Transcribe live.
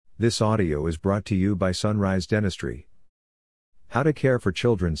This audio is brought to you by Sunrise Dentistry. How to care for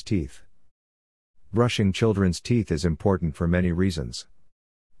children's teeth. Brushing children's teeth is important for many reasons.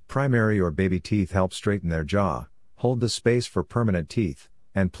 Primary or baby teeth help straighten their jaw, hold the space for permanent teeth,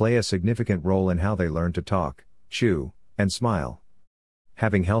 and play a significant role in how they learn to talk, chew, and smile.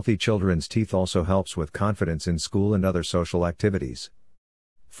 Having healthy children's teeth also helps with confidence in school and other social activities.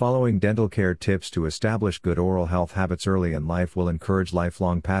 Following dental care tips to establish good oral health habits early in life will encourage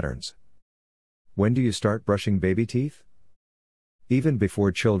lifelong patterns. When do you start brushing baby teeth? Even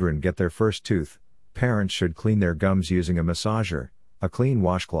before children get their first tooth, parents should clean their gums using a massager, a clean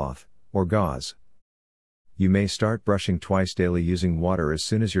washcloth, or gauze. You may start brushing twice daily using water as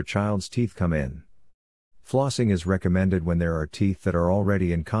soon as your child's teeth come in. Flossing is recommended when there are teeth that are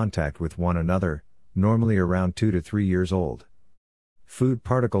already in contact with one another, normally around 2 to 3 years old. Food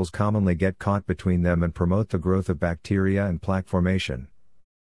particles commonly get caught between them and promote the growth of bacteria and plaque formation.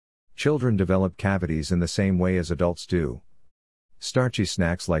 Children develop cavities in the same way as adults do. Starchy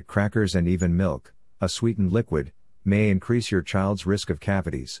snacks like crackers and even milk, a sweetened liquid, may increase your child's risk of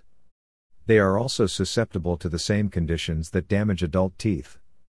cavities. They are also susceptible to the same conditions that damage adult teeth.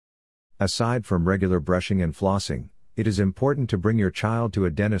 Aside from regular brushing and flossing, it is important to bring your child to a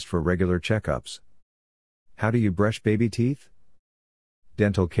dentist for regular checkups. How do you brush baby teeth?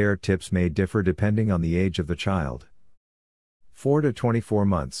 Dental care tips may differ depending on the age of the child. 4 to 24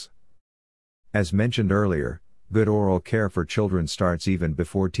 months. As mentioned earlier, good oral care for children starts even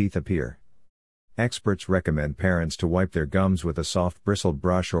before teeth appear. Experts recommend parents to wipe their gums with a soft bristled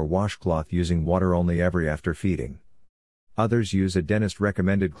brush or washcloth using water only after feeding. Others use a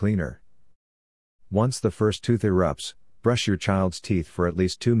dentist-recommended cleaner. Once the first tooth erupts, brush your child's teeth for at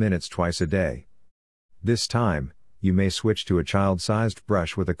least 2 minutes twice a day. This time, you may switch to a child-sized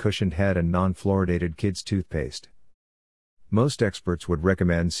brush with a cushioned head and non-fluoridated kids' toothpaste. Most experts would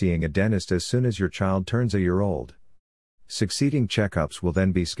recommend seeing a dentist as soon as your child turns a year old. Succeeding checkups will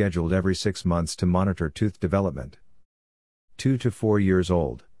then be scheduled every 6 months to monitor tooth development. 2 to 4 years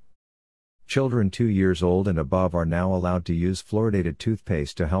old. Children 2 years old and above are now allowed to use fluoridated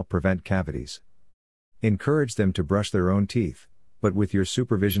toothpaste to help prevent cavities. Encourage them to brush their own teeth, but with your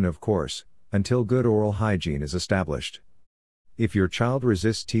supervision, of course, until good oral hygiene is established. If your child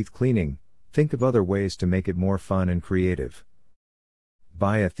resists teeth cleaning, think of other ways to make it more fun and creative.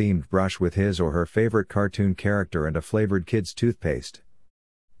 Buy a themed brush with his or her favorite cartoon character and a flavored kids' toothpaste.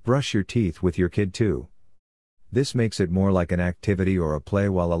 Brush your teeth with your kid too. This makes it more like an activity or a play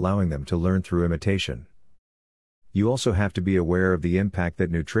while allowing them to learn through imitation. You also have to be aware of the impact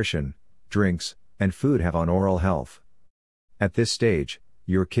that nutrition, drinks, and food have on oral health. At this stage,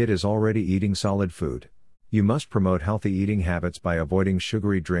 your kid is already eating solid food. You must promote healthy eating habits by avoiding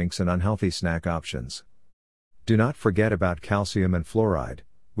sugary drinks and unhealthy snack options. Do not forget about calcium and fluoride,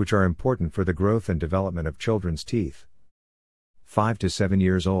 which are important for the growth and development of children's teeth. 5 to 7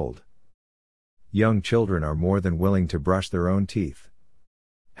 years old. Young children are more than willing to brush their own teeth.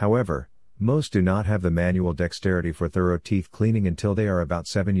 However, most do not have the manual dexterity for thorough teeth cleaning until they are about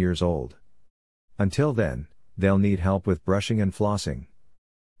 7 years old. Until then, they'll need help with brushing and flossing.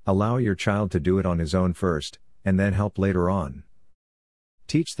 Allow your child to do it on his own first, and then help later on.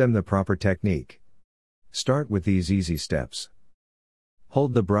 Teach them the proper technique. Start with these easy steps.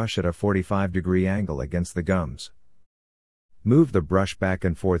 Hold the brush at a 45-degree angle against the gums. Move the brush back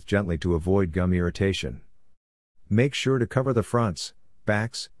and forth gently to avoid gum irritation. Make sure to cover the fronts,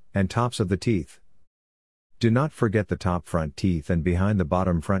 backs, and tops of the teeth. Do not forget the top front teeth and behind the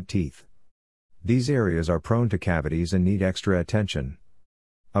bottom front teeth. These areas are prone to cavities and need extra attention.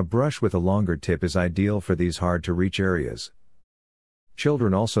 A brush with a longer tip is ideal for these hard-to-reach areas.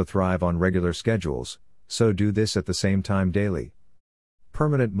 Children also thrive on regular schedules, so do this at the same time daily.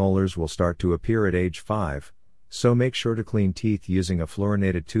 Permanent molars will start to appear at age 5, so make sure to clean teeth using a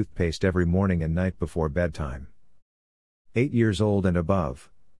fluorinated toothpaste every morning and night before bedtime. 8 years old and above.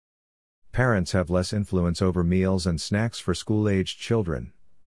 Parents have less influence over meals and snacks for school-aged children.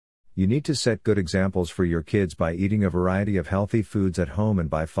 You need to set good examples for your kids by eating a variety of healthy foods at home and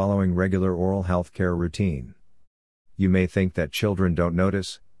by following regular oral health care routine. You may think that children don't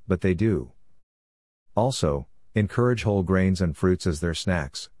notice, but they do. Also, encourage whole grains and fruits as their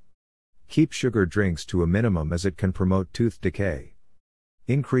snacks. Keep sugar drinks to a minimum as it can promote tooth decay.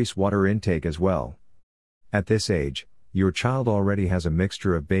 Increase water intake as well. At this age, your child already has a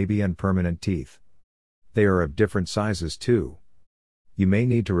mixture of baby and permanent teeth. They are of different sizes too. You may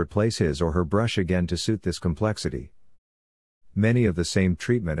need to replace his or her brush again to suit this complexity. Many of the same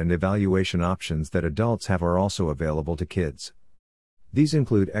treatment and evaluation options that adults have are also available to kids. These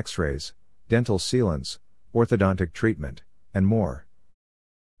include X-rays, dental sealants, orthodontic treatment, and more.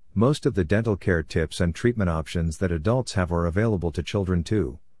 Most of the dental care tips and treatment options that adults have are available to children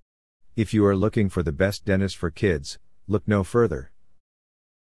too. If you are looking for the best dentist for kids, look no further.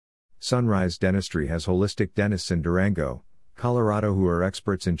 Sunrise Dentistry has holistic dentists in Durango, Colorado who are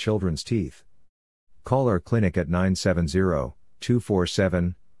experts in children's teeth. Call our clinic at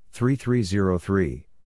 970-247-3303